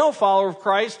you to know, follower of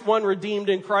Christ, one redeemed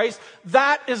in Christ,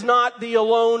 that is not the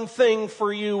alone thing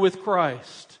for you with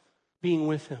Christ, being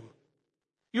with him.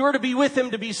 You are to be with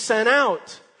him to be sent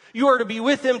out. You are to be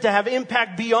with him to have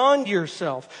impact beyond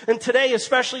yourself. And today,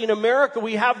 especially in America,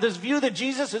 we have this view that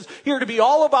Jesus is here to be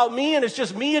all about me and it's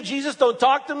just me and Jesus, don't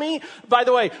talk to me. By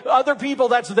the way, other people,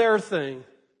 that's their thing.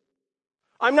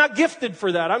 I'm not gifted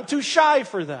for that. I'm too shy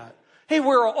for that. Hey,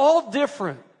 we're all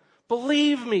different.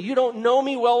 Believe me, you don't know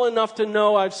me well enough to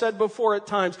know, I've said before at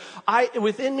times,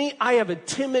 within me, I have a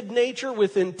timid nature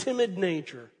within timid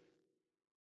nature.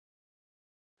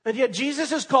 And yet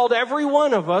Jesus has called every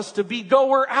one of us to be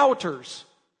goer-outers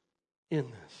in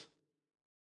this.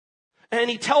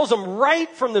 And he tells them right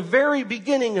from the very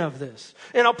beginning of this.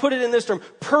 And I'll put it in this term,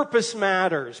 purpose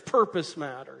matters. Purpose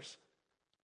matters.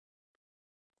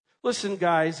 Listen,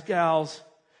 guys, gals,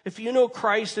 if you know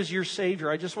Christ as your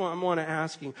Savior, I want to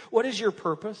ask you, what is your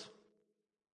purpose?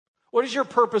 What is your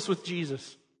purpose with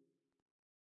Jesus?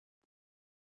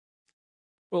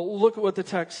 Well, look at what the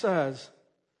text says.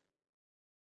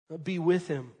 Be with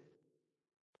him.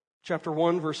 Chapter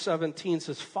 1, verse 17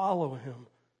 says, follow him.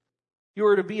 You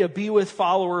are to be a be with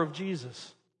follower of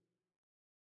Jesus.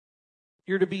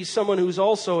 You're to be someone who's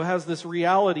also has this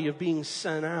reality of being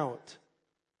sent out.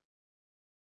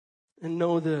 And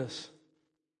know this,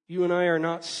 you and I are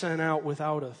not sent out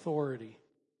without authority.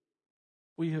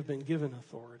 We have been given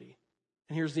authority.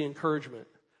 And here's the encouragement.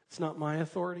 It's not my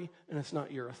authority and it's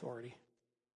not your authority.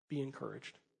 Be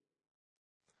encouraged.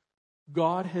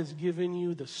 God has given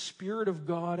you the Spirit of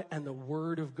God and the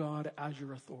Word of God as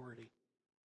your authority.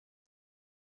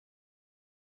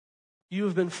 You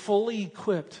have been fully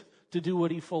equipped to do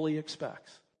what he fully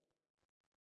expects.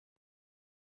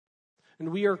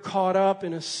 And we are caught up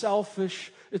in a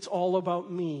selfish, it's all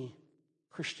about me,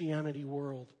 Christianity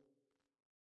world.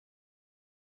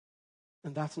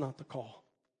 And that's not the call.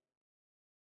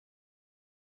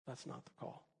 That's not the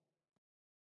call.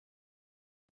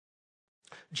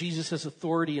 Jesus has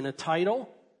authority and a title.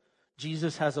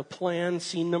 Jesus has a plan.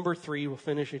 Scene number 3, we'll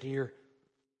finish it here.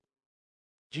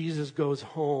 Jesus goes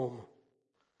home.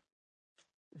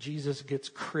 Jesus gets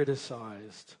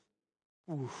criticized.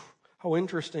 Oof. How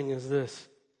interesting is this?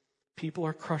 People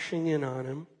are crushing in on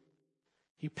him.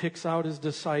 He picks out his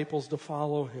disciples to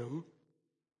follow him.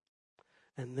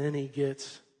 And then he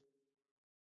gets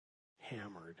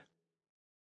hammered.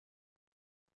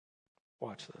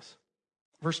 Watch this.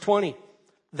 Verse 20.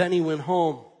 Then he went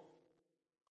home.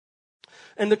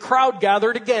 And the crowd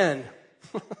gathered again.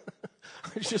 I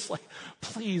was just like,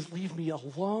 please leave me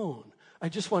alone. I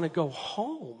just want to go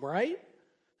home, right?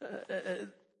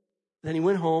 Then he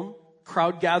went home.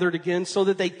 Crowd gathered again so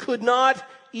that they could not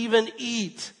even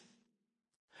eat.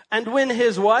 And when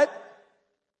his what?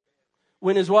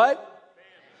 When his what?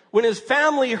 When his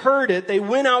family heard it, they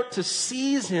went out to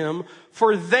seize him,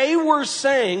 for they were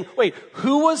saying, wait,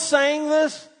 who was saying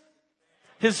this?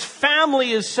 His family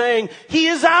is saying, he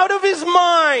is out of his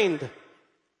mind.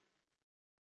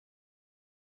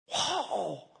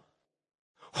 Whoa.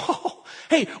 Whoa.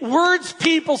 Hey, words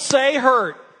people say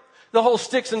hurt. The whole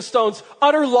sticks and stones,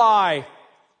 utter lie.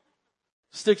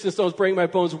 Sticks and stones break my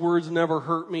bones, words never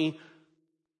hurt me.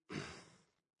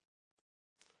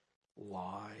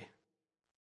 Lie.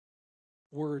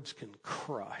 Words can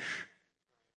crush.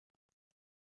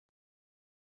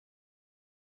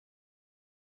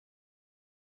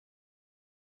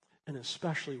 And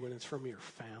especially when it's from your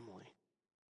family.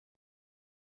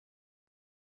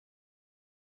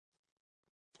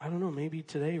 I don't know, maybe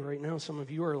today, right now, some of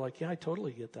you are like, yeah, I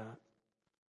totally get that.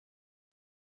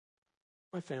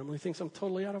 My family thinks I'm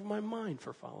totally out of my mind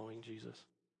for following Jesus.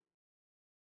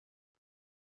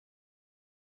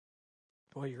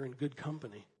 Boy, you're in good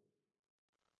company.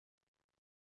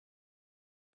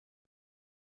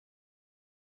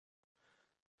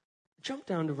 Jump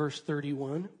down to verse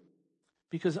 31,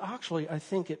 because actually I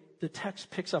think the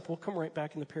text picks up. We'll come right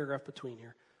back in the paragraph between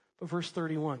here. But verse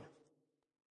 31,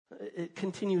 it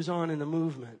continues on in the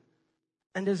movement.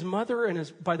 And his mother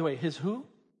and by the way, his who?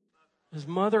 His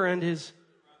mother and his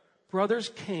brothers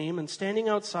came, and standing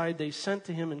outside, they sent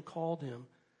to him and called him.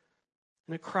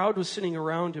 And a crowd was sitting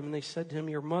around him, and they said to him,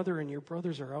 your mother and your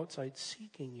brothers are outside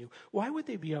seeking you. Why would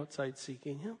they be outside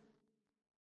seeking him?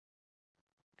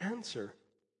 Answer,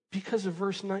 because of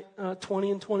verse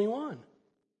 20 and 21.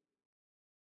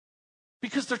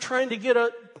 Because they're trying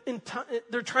to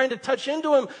they're trying to touch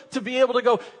into him to be able to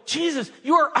go, Jesus,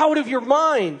 you are out of your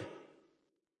mind.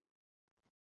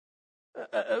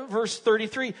 Verse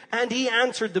 33, and he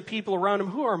answered the people around him,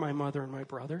 who are my mother and my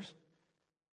brothers?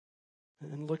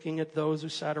 And looking at those who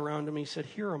sat around him, he said,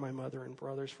 here are my mother and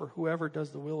brothers, for whoever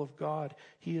does the will of God,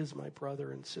 he is my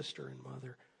brother and sister and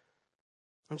mother.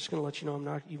 I'm just going to let you know I'm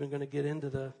not even going to get into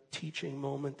the teaching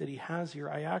moment that he has here.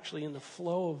 I actually, in the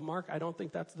flow of Mark, I don't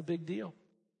think that's the big deal.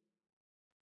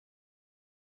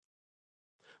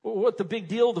 What the big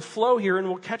deal, the flow here, and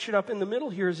we'll catch it up in the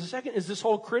middle here is this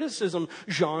whole criticism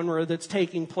genre that's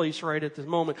taking place right at this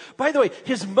moment. By the way,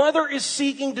 his mother is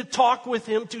seeking to talk with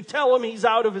him to tell him he's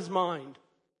out of his mind.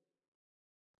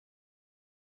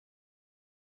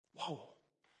 Whoa.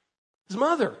 His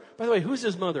mother. By the way, who's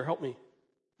his mother? Help me.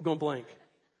 I'm going blank.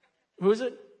 Who is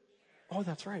it? Oh,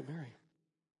 that's right, Mary.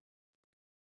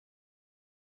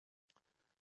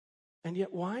 And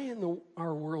yet, why in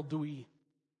our world do we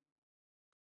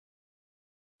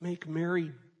make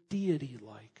Mary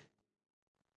deity-like?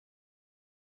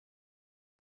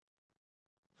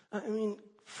 I mean,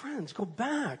 friends, go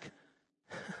back.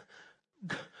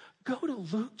 Go to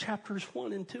Luke chapters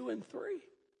 1 and 2 and 3.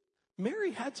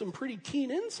 Mary had some pretty keen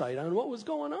insight on what was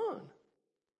going on.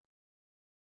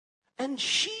 And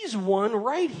she's one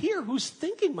right here who's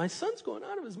thinking, my son's going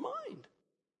out of his mind.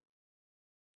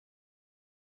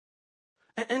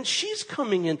 And she's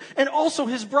coming in. And also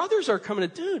his brothers are coming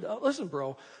in. Dude, listen,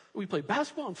 bro, we play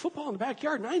basketball and football in the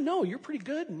backyard, and I know you're pretty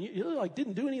good, and you like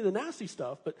didn't do any of the nasty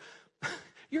stuff, but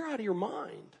you're out of your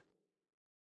mind.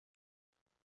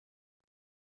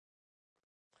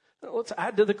 Now, let's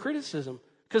add to the criticism.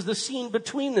 Because the scene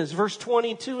between this, verse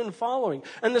 22 and following,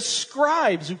 and the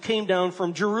scribes who came down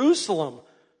from Jerusalem,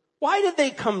 why did they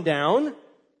come down?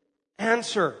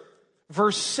 Answer,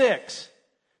 verse 6,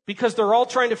 because they're all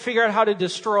trying to figure out how to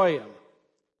destroy him.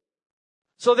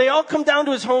 So they all come down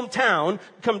to his hometown.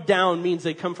 Come down means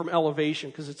they come from elevation,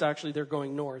 because it's actually they're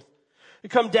going north. They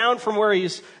come down from where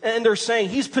and they're saying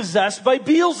he's possessed by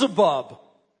Beelzebub.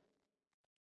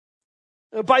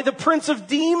 By the prince of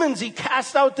demons, he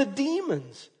cast out the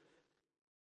demons.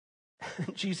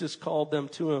 Jesus called them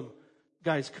to him.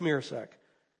 Guys, come here a sec.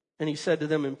 And he said to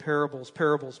them in parables.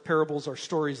 Parables are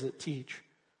stories that teach.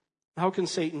 How can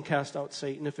Satan cast out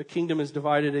Satan? If a kingdom is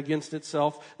divided against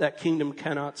itself, that kingdom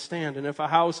cannot stand. And if a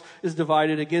house is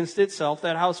divided against itself,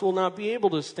 that house will not be able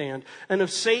to stand. And if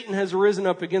Satan has risen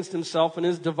up against himself and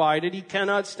is divided, he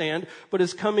cannot stand, but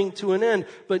is coming to an end.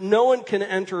 But no one can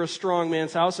enter a strong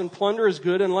man's house and plunder his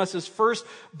good unless his first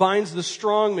binds the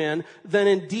strong man. Then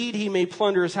indeed he may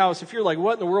plunder his house. If you're like,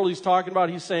 what in the world he's talking about?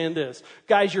 He's saying this.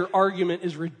 Guys, your argument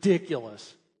is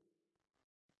ridiculous.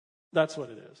 That's what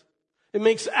it is. It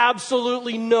makes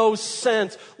absolutely no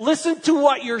sense. Listen to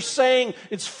what you're saying.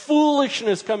 It's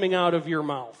foolishness coming out of your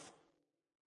mouth.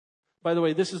 By the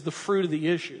way, this is the fruit of the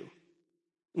issue.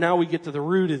 Now we get to the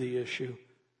root of the issue.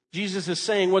 Jesus is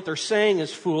saying what they're saying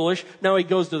is foolish. Now he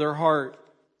goes to their heart.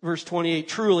 Verse 28,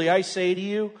 truly I say to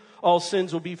you, all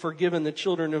sins will be forgiven the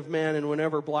children of man, and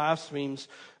whenever blasphemes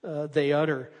they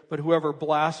utter. But whoever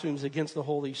blasphemes against the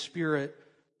Holy Spirit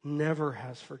never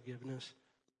has forgiveness,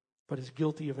 but is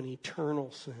guilty of an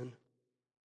eternal sin.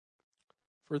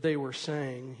 For they were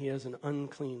saying he has an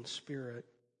unclean spirit.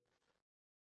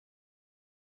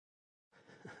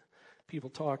 People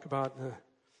talk about the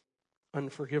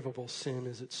unforgivable sin.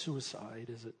 Is it suicide?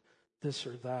 Is it this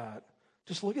or that?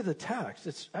 Just look at the text.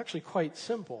 It's actually quite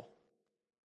simple.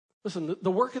 Listen,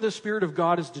 the work of the Spirit of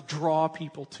God is to draw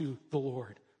people to the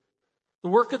Lord. The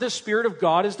work of the Spirit of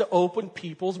God is to open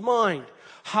people's mind.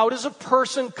 How does a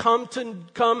person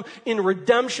come in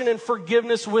redemption and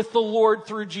forgiveness with the Lord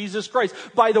through Jesus Christ?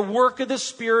 By the work of the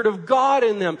Spirit of God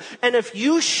in them. And if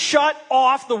you shut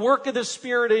off the work of the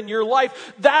Spirit in your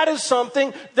life, that is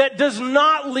something that does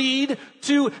not lead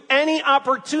to any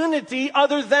opportunity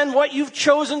other than what you've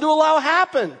chosen to allow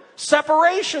happen.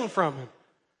 Separation from Him.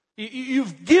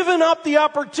 You've given up the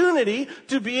opportunity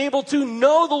to be able to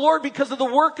know the Lord because of the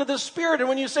work of the Spirit. And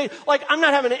when you say, I'm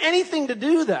not having anything to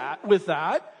do with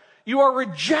that, you are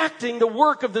rejecting the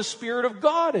work of the Spirit of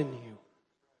God in you.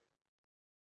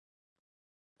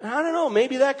 And I don't know,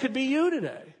 maybe that could be you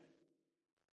today.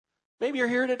 Maybe you're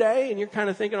here today and you're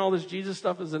kind of thinking all this Jesus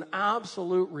stuff is an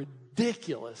absolute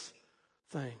ridiculous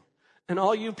thing. And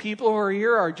all you people who are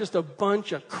here are just a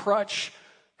bunch of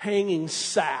crutch-hanging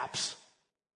saps.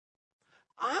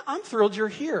 I'm thrilled you're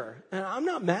here, and I'm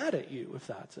not mad at you if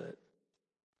that's it.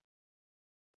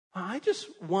 I just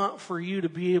want for you to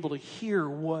be able to hear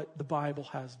what the Bible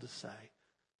has to say.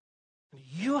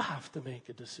 You have to make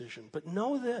a decision, but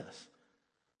know this.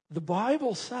 The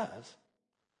Bible says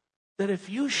that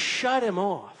if you shut him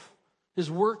off,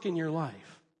 his work in your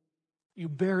life, you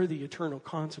bear the eternal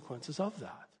consequences of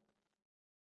that.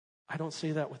 I don't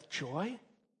say that with joy.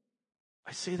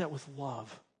 I say that with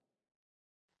love.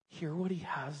 Hear what he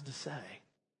has to say.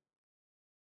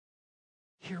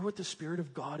 Hear what the Spirit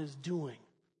of God is doing.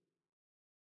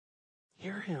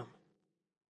 Hear him.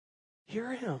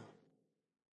 Hear him.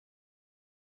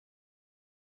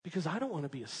 Because I don't want to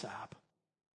be a sap.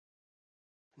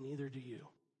 Neither do you.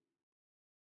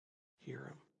 Hear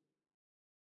him.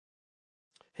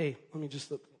 Hey, let me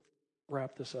just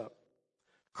wrap this up.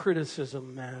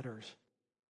 Criticism matters.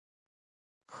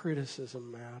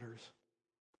 Criticism matters.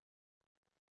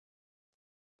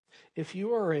 If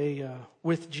you are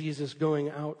with Jesus, going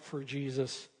out for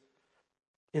Jesus,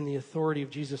 in the authority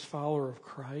of Jesus, follower of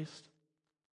Christ,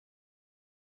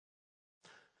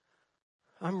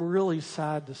 I'm really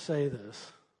sad to say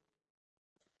this,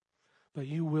 but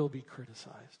you will be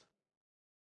criticized.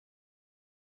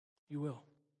 You will.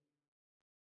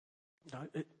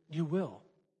 You will.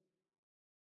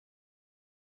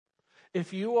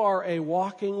 If you are a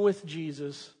walking with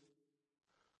Jesus,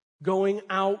 going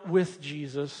out with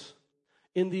Jesus,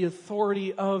 in the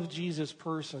authority of Jesus'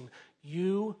 person,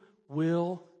 you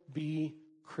will be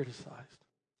criticized.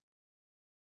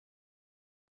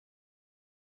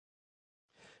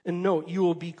 And note, you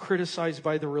will be criticized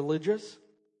by the religious.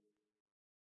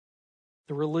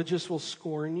 The religious will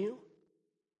scorn you.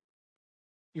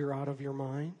 You're out of your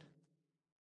mind.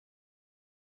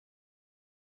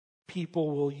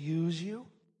 People will use you.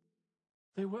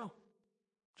 They will.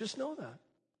 Just know that.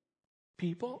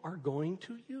 People are going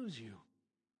to use you.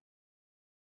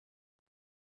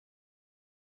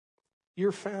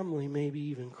 Your family maybe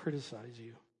even criticize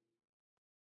you.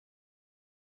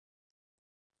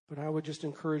 But I would just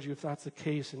encourage you, if that's the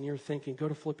case and you're thinking, go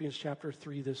to Philippians chapter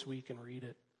 3 this week and read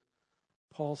it.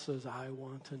 Paul says, I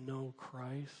want to know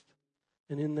Christ.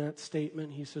 And in that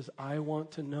statement, he says, I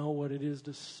want to know what it is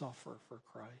to suffer for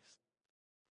Christ,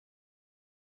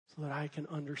 so that I can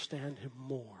understand him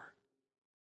more.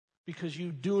 Because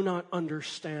you do not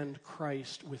understand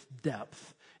Christ with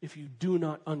depth if you do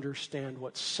not understand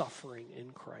what suffering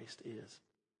in Christ is.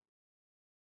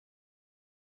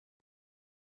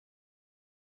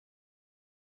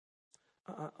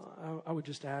 I would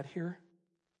just add here,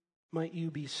 might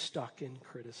you be stuck in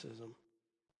criticism?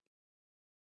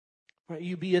 Might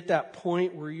you be at that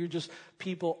point where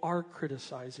people are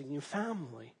criticizing you,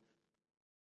 family,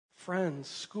 friends,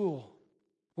 school,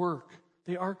 work,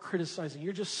 they are criticizing.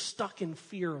 You're just stuck in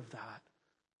fear of that.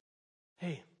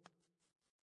 Hey,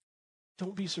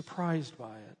 don't be surprised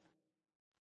by it.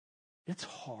 It's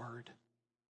hard.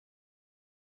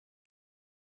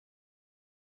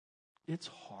 It's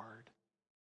hard.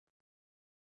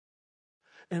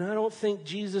 And I don't think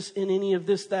Jesus in any of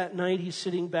this that night, he's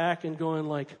sitting back and going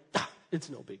like, it's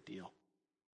no big deal.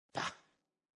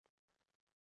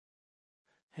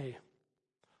 Hey,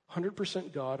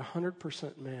 100% God,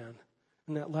 100% man.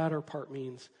 And that latter part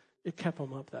means it kept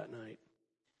him up that night.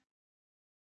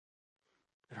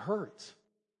 It hurts.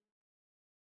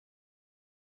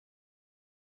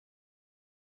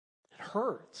 It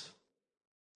hurts.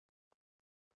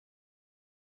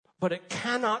 But it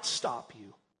cannot stop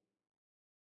you.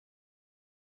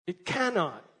 It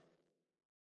cannot.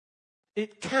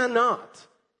 It cannot.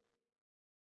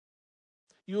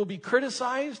 You will be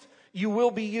criticized. You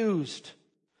will be used.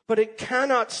 But it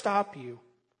cannot stop you.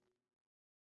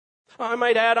 I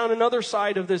might add on another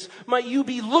side of this. Might you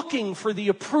be looking for the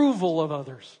approval of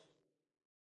others?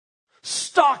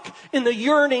 Stuck in the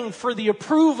yearning for the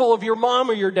approval of your mom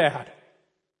or your dad.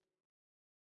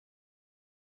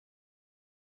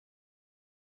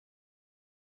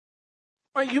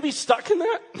 Might you be stuck in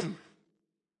that?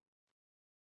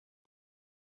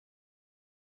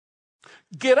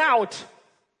 Get out.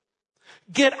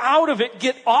 Get out of it.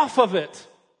 Get off of it.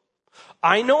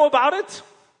 I know about it.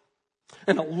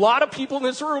 And a lot of people in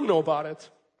this room know about it.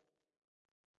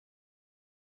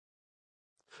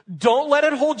 Don't let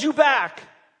it hold you back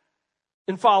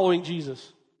in following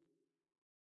Jesus.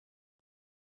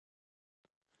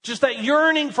 Just that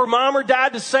yearning for mom or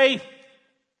dad to say,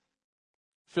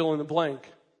 fill in the blank.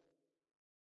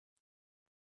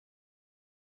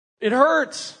 It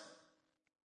hurts.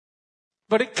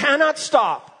 But it cannot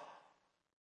stop.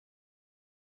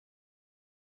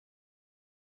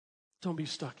 Don't be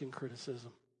stuck in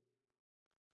criticism.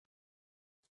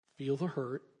 Feel the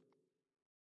hurt.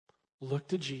 Look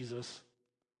to Jesus.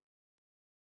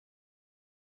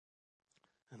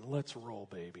 And let's roll,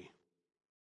 baby.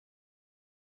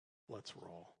 Let's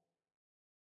roll.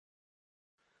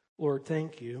 Lord,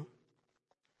 thank you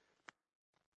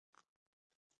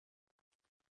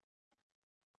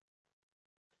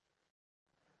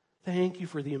Thank you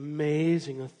for the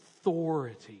amazing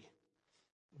authority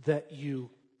that you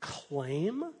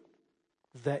claim,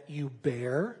 that you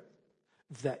bear,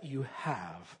 that you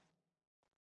have.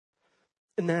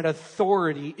 And that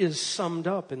authority is summed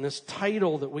up in this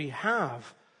title that we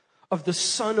have of the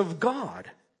Son of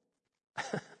God.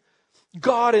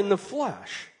 God in the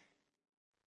flesh.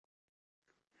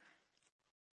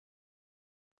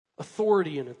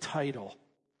 Authority in a title.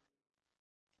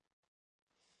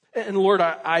 And Lord,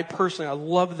 I personally, I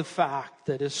love the fact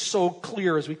that it's so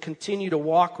clear as we continue to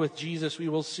walk with Jesus, we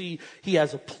will see He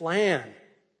has a plan.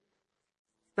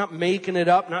 Not making it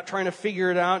up, not trying to figure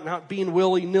it out, not being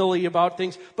willy-nilly about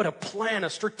things, but a plan, a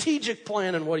strategic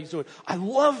plan in what He's doing. I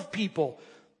love people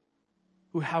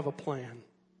who have a plan.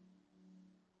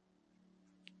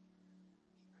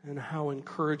 And how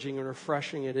encouraging and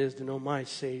refreshing it is to know my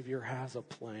Savior has a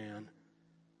plan.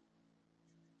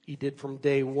 He did from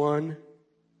day one,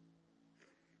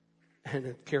 and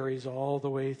it carries all the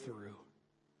way through.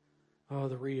 Oh,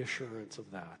 the reassurance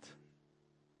of that.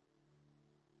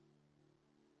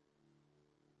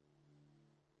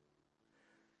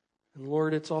 And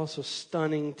Lord, it's also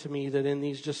stunning to me that in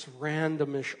these just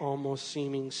randomish, almost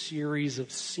seeming series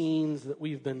of scenes that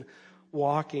we've been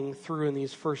walking through in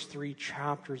these first 3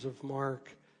 chapters of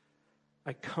Mark,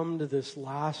 I come to this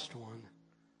last one.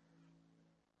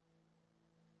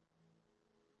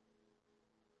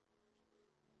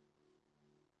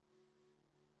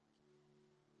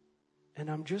 And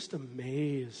I'm just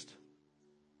amazed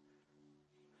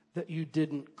that you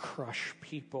didn't crush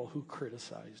people who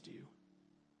criticized you.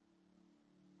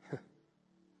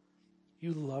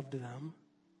 You loved them.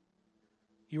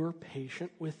 You were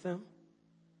patient with them.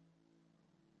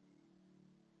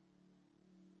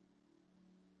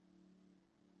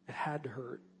 It had to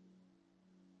hurt.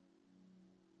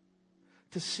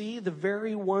 To see the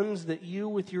very ones that you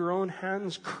with your own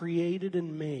hands created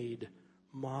and made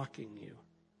mocking you,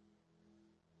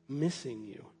 missing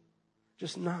you,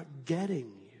 just not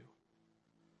getting you.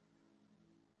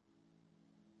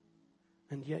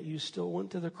 And yet you still went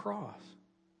to the cross.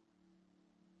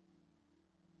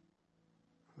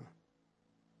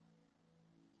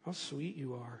 How sweet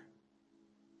you are.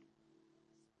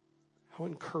 How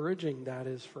encouraging that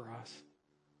is for us.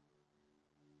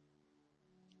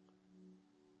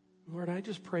 Lord, I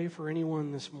just pray for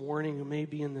anyone this morning who may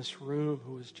be in this room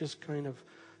who is just kind of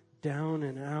down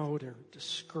and out or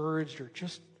discouraged or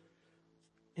just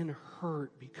in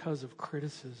hurt because of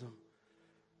criticism.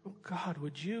 Oh God,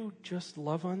 would you just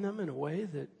love on them in a way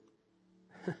that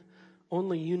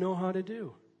only you know how to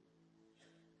do?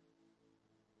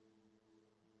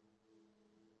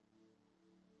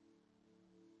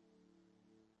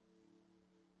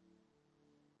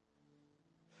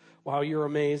 Wow, you're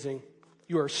amazing.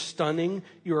 You are stunning.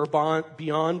 You are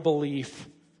beyond belief.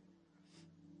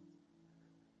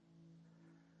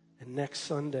 And next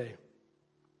Sunday,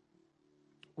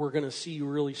 we're going to see you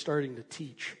really starting to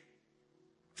teach.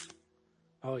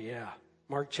 Oh yeah,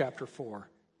 Mark chapter 4.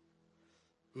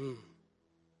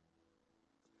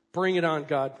 Bring it on,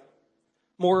 God.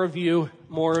 More of you,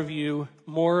 more of you,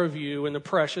 more of you. In the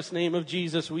precious name of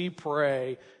Jesus we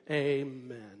pray.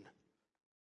 Amen.